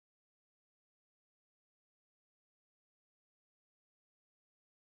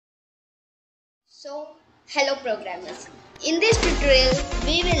So, hello programmers. In this tutorial,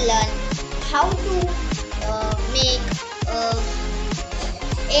 we will learn how to make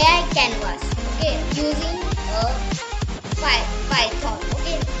AI canvas, okay, using Python,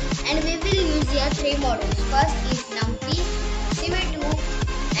 okay. And we will use here three models. First is NumPy, CV2,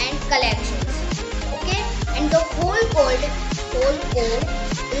 and collections, okay. And the whole code will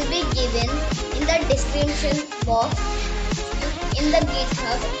be given in the description box in the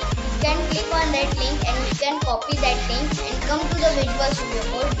GitHub. You can click on that link and you can copy that link and come to the Visual Studio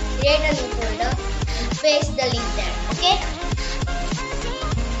Code, create a new folder and paste the link there, okay?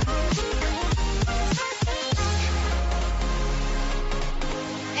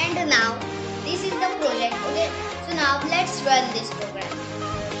 And now this is the project, okay? So now let's run this program.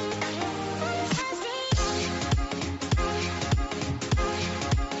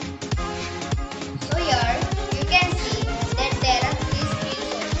 So here you can see that there are three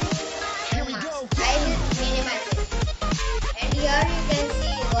screens and mask. I will minimize it. And here you can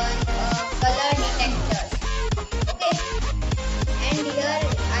see one color detectors. Okay. And here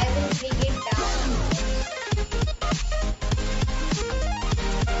I will bring it down.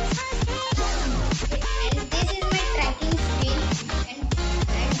 Okay. And this is my tracking screen and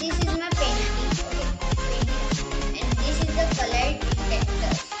this is my painting. Okay. And this is the color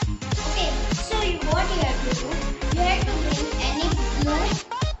detectors. Okay. So what you have to do? You have to bring any blue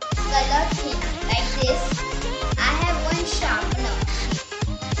color thing like this. I have one sharpener.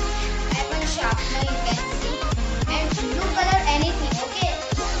 You can see. And blue color anything. Okay.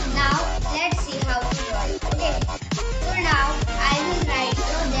 Now let's see how to draw it. Okay. So now I will write.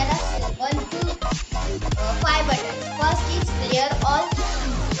 So there are 1, 2, 5 buttons. First is clear all.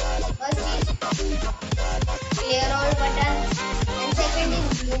 Button. And second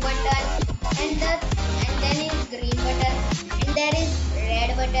is blue button. And then is green button. And there is red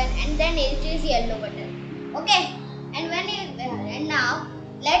button. And then it is yellow button. Okay. And now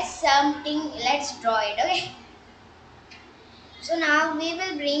let's draw it. Okay. So now we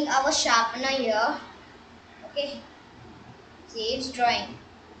will bring our sharpener here. Okay. See, it's drawing.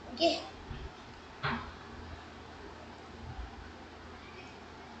 Okay.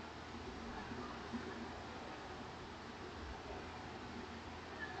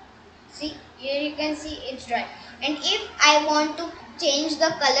 See, here you can see it's dry. And if I want to change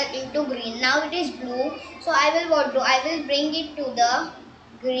the color into green, now it is blue. So I will bring it to the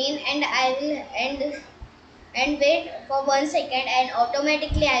green and I will wait for 1 second and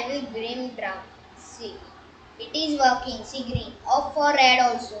automatically I will bring it down. See, it is working. See, green. Off for red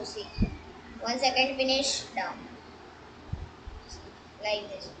also. See, 1 second, finish, down. See, like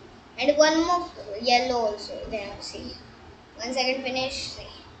this. And one more yellow also there. See, 1 second, finish. See.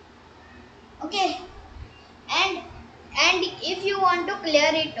 Okay, and if you want to clear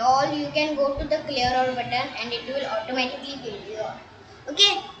it all, you can go to the clear all button and it will automatically clear.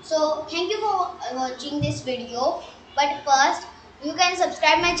 Okay, so thank you for watching this video. But first, you can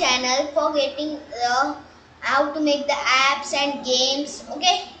subscribe my channel for getting how to make the apps and games.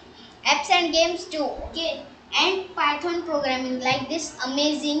 Okay, apps and games too. Okay, and Python programming like this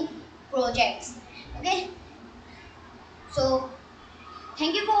amazing projects. Okay, so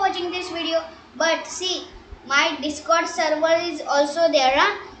thank you for watching this video. But see, my Discord server is also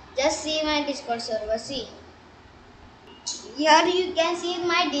there. Just see my Discord server. See, here you can see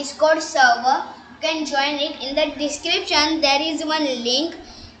my Discord server. You can join it. In the description there is one link.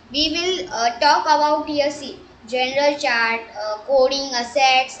 We will talk about here. See, general chat, coding,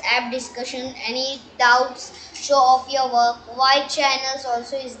 assets, app discussion, any doubts, show off your work, white channels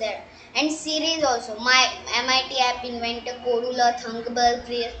also is there. And series also, my MIT app inventor, Codula, Thunkable,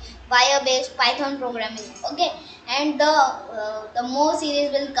 Firebase, Python programming. Okay, and the more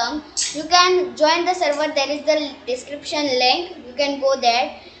series will come. You can join the server. There is the description link. You can go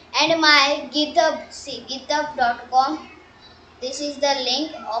there. And my GitHub, see, github.com. This is the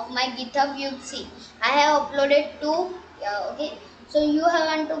link of my GitHub. You see, I have uploaded 2. Okay, so you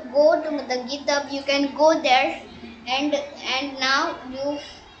have to go to the GitHub. You can go there. And now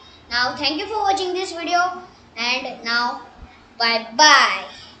thank you for watching this video, and now bye bye.